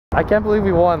I can't believe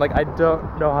we won. Like, I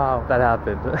don't know how that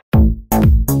happened.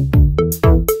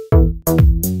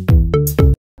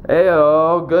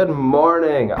 Heyo, good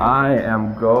morning. I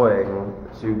am going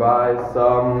to buy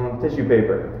some tissue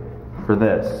paper for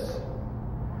this.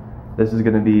 This is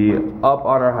gonna be up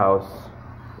on our house,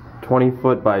 20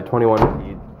 foot by 21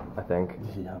 feet, I think.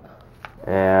 Yep.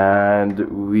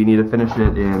 And we need to finish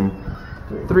it in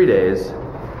 3 days.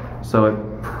 So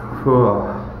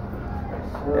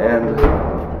and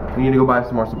we need to go buy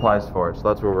some more supplies for it. So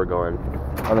that's where we're going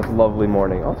on this lovely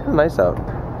morning. Oh, it's kind of nice out.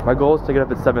 My goal is to get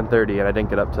up at 7:30 and I didn't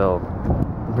get up till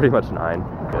pretty much 9.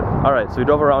 All right, so we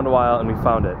drove around a while and we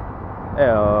found it.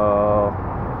 Ew.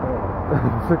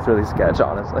 This looks really sketch,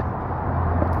 honestly.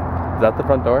 Is that the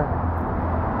front door?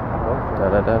 Da,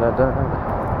 da, da, da,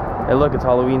 da. Hey look, it's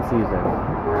Halloween season.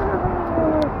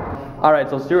 Alright,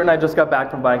 so Stuart and I just got back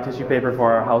from buying tissue paper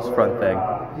for our house front thing.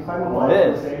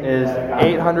 This is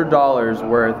 $800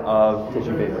 worth of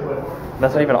tissue paper.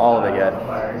 That's not even all of it yet,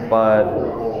 but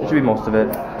it should be most of it.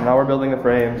 Now we're building the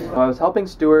frames. I was helping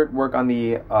Stuart work on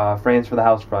the frames for the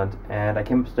house front, and I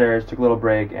came upstairs, took a little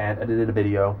break, and edited a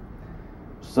video.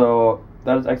 So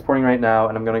that is exporting right now,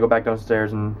 and I'm gonna go back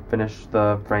downstairs and finish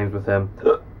the frames with him.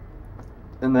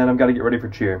 And then I've got to get ready for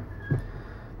cheer,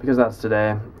 because that's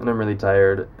today, and I'm really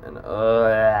tired, and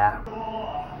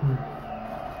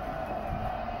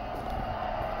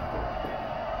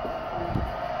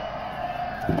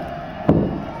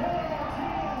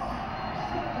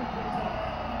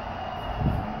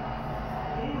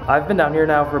I've been down here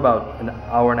now for about an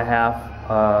hour and a half,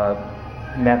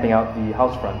 mapping out the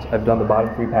house front. I've done the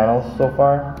bottom 3 panels so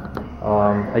far.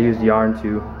 I used yarn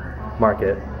to mark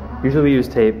it. Usually we use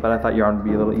tape, but I thought yarn would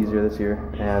be a little easier this year,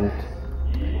 and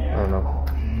I don't know.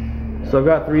 So I've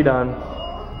got 3 done,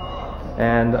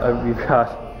 and we've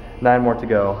got 9 more to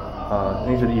go.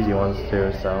 These are the easy ones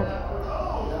too, so.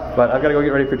 But I've got to go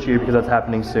get ready for cheer because that's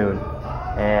happening soon.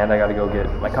 And I got to go get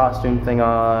my costume thing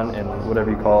on and whatever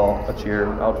you call a cheer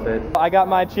outfit. I got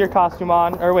my cheer costume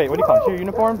on, or wait, what do you call it? Cheer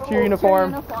uniform? Cheer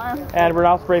uniform. And we're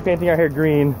now spray painting our hair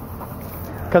green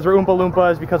because we're Oompa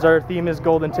Loompas, because our theme is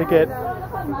Golden Ticket.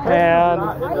 And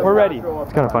we're ready.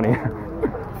 It's kind of funny.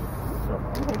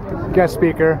 Guest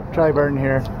speaker, Charlie Burton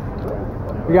here.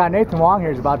 We got Nathan Wong here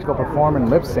who's about to go perform in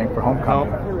lip sync for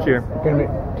homecoming. Oh, cheer.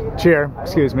 Cheer,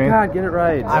 excuse me. God, get it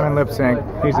right. I'm in lip sync.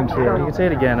 He's in cheer. You can say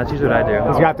it again. That's usually what I do.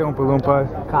 He's got the Oompa Loompa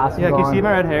costume. Yeah, can you see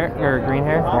my red hair or green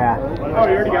hair? Yeah. Oh,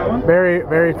 you already got one? Very,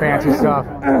 very fancy stuff.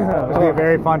 It's gonna be a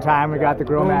very fun time. We got the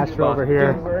grill master over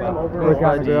here. Look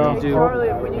at the grill.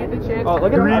 Oh,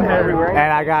 look at green hair everywhere.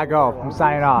 And I gotta go. I'm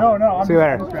signing off. No, see you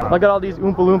later. Look at all these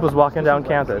Oompa Loompas walking down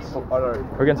campus.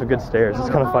 We're getting some good stares. It's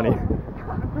kind of funny.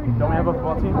 Don't we have a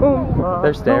football team?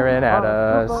 They're staring at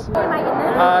us.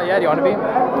 Yeah, do you want to be?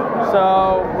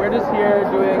 So we're just here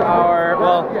doing our,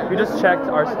 well, we just checked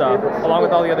our stuff along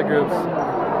with all the other groups.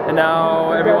 And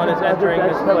now everyone is entering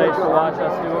this place to watch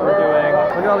us do what we're doing.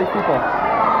 Look at all these people.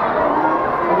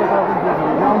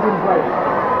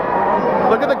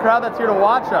 Look at the crowd that's here to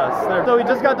watch us. So we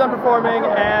just got done performing,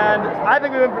 and I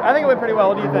think it went pretty well.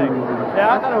 What do you think?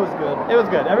 Yeah, I thought it was good. It was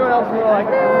good. Everyone else was like,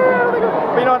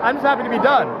 but you know what? I'm just happy to be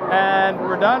done, and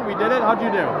we're done. We did it. How'd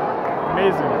you do?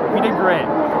 Amazing. We did great.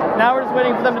 Now we're just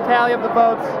waiting for them to tally up the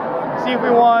votes, see if we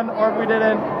won or if we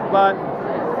didn't. But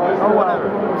or whatever.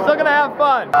 We're still gonna have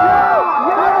fun.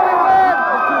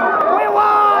 We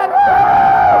won!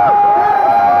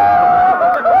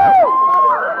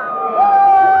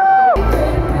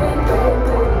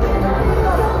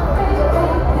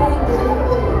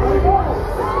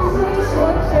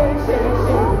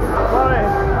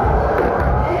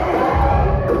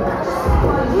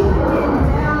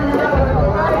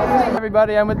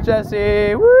 Everybody, I'm with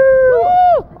Jesse. Woo!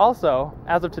 Also,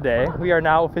 as of today, we are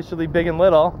now officially big and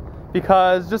little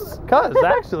because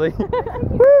actually.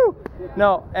 Woo!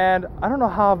 No, and I don't know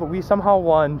how, but we somehow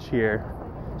won cheer.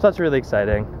 So that's really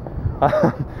exciting.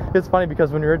 It's funny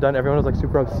because when we were done, everyone was like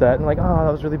super upset and like, oh,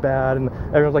 that was really bad, and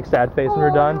everyone was like sad face when we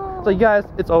were done. So you guys,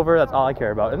 it's over. That's all I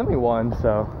care about. And then we won,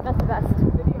 so. That's the best.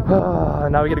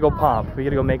 Now we gotta go pomp. We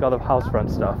gotta go make all the house front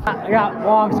stuff. I got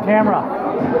Wong's camera.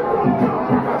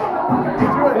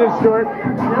 It is Stuart.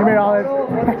 You made all this.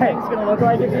 It's gonna look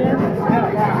like it, man.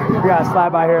 We got a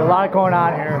slide by here. A lot going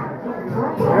on here.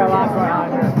 We got a lot going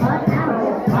on here.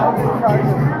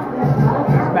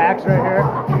 Max right here.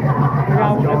 We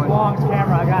got Wong's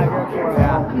camera. I gotta get it for him.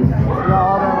 Yeah. We got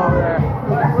all them over there.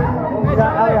 We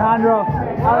got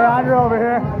Alejandro over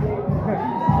here.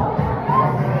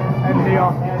 And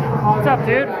Neil. What's up,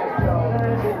 dude?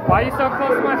 Why are you so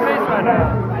close to my face right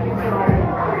now?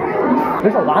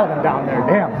 There's a lot of them down there.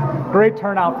 Damn. Great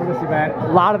turnout for this event.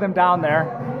 A lot of them down there.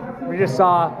 We just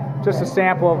saw just a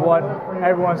sample of what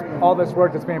all this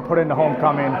work that's being put into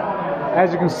homecoming.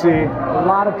 As you can see, a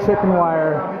lot of chicken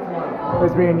wire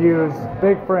is being used,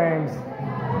 big frames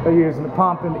they're using to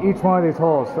pump into each one of these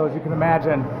holes. So as you can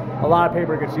imagine, a lot of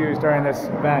paper gets used during this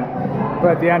event.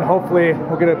 But at the end, hopefully,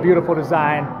 we'll get a beautiful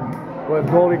design with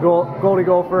Goldie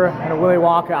Gopher and a Willy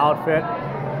Wonka outfit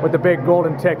with the big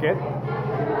golden ticket.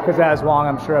 Because as Wong,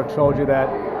 I'm sure I've told you that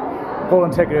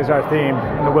golden ticket is our theme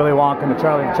in the Willy Wonka and the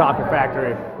Charlie and the Chocolate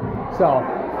Factory. So,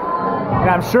 and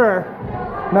I'm sure,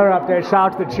 another update,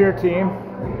 shout out to the cheer team.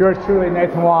 Yours truly,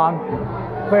 Nathan Wong,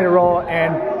 played a role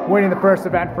in winning the first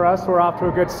event for us. So we're off to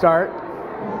a good start.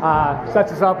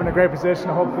 Sets us up in a great position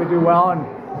to hopefully do well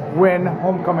and win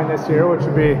homecoming this year, which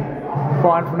would be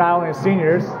fun for not only the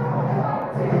seniors,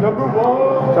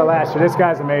 but last year. This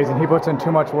guy's amazing. He puts in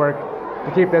too much work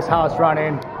to keep this house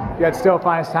running, yet still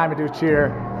finds time to do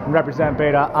cheer and represent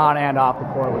Beta on and off the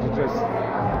court, which is just,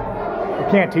 you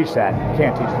can't teach that. You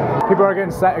can't teach that. People are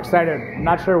getting excited. I'm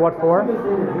not sure what for.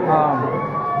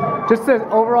 Just the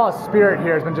overall spirit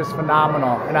here has been just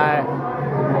phenomenal,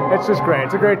 and it's just great.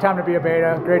 It's a great time to be a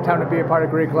Beta, great time to be a part of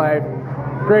Greek life,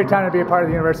 great time to be a part of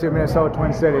the University of Minnesota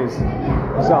Twin Cities.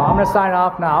 So I'm going to sign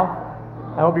off now.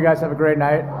 I hope you guys have a great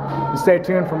night, and stay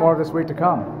tuned for more of this week to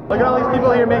come. Look at all these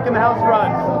people here making the house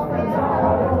run.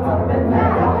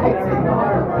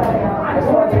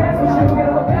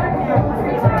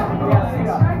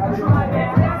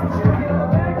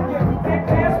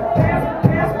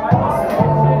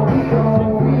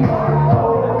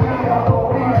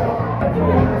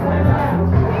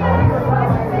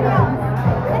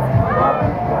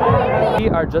 We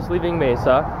are just leaving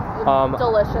Mesa.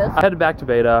 Delicious. I headed back to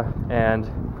Beta, and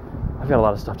I've got a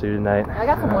lot of stuff to do tonight. I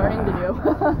got some learning to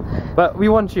do. But we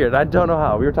won cheer, and I don't know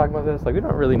how. We were talking about this, like, we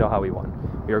don't really know how we won.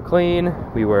 We were clean,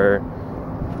 we were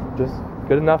just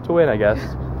good enough to win, I guess.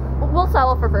 We'll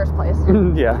settle for first place.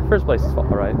 Yeah, first place is all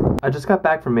right. I just got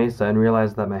back from Mesa and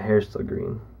realized that my hair's still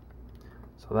green.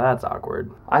 So that's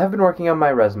awkward. I have been working on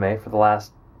my resume for the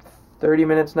last 30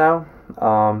 minutes now.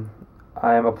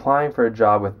 I am applying for a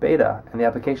job with Beta, and the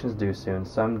application's due soon,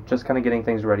 so I'm just kind of getting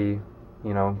things ready,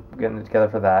 you know, getting it together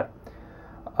for that.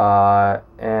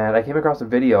 And I came across a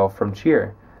video from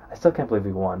cheer. I still can't believe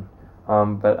we won,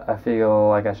 but I feel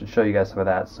like I should show you guys some of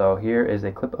that. So here is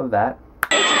a clip of that.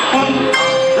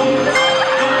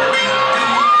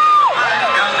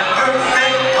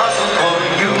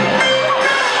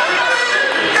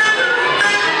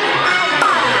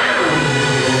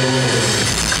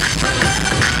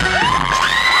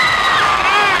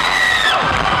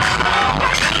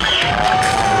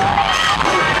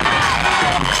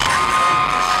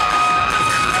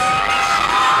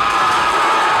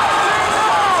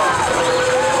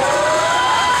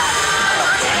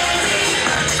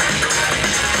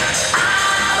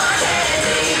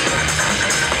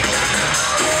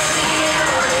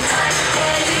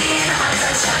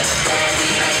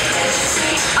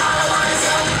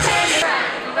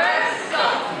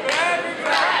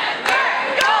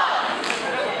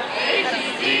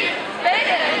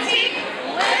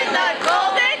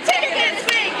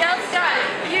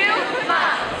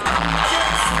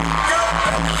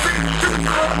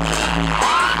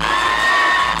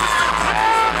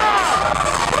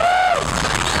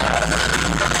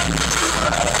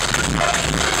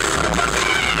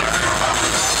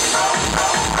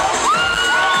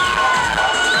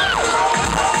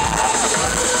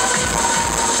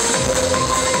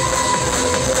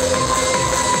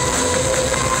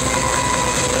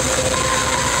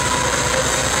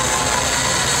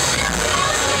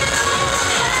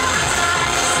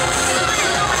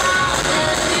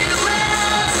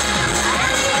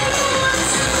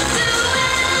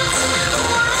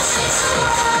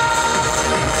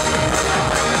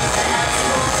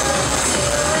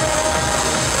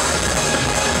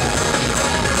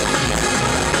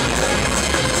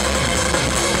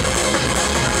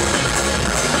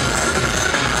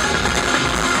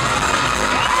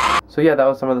 So yeah, that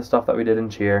was some of the stuff that we did in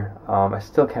cheer. I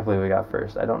still can't believe we got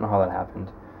first. I don't know how that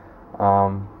happened.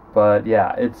 But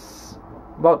yeah, it's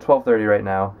about 12:30 right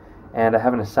now, and I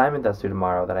have an assignment that's due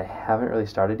tomorrow that I haven't really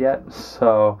started yet.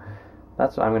 So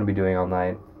that's what I'm going to be doing all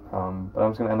night. But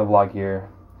I'm just going to end the vlog here.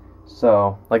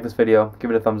 So like this video,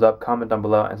 give it a thumbs up, comment down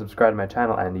below, and subscribe to my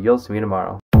channel, and you'll see me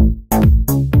tomorrow.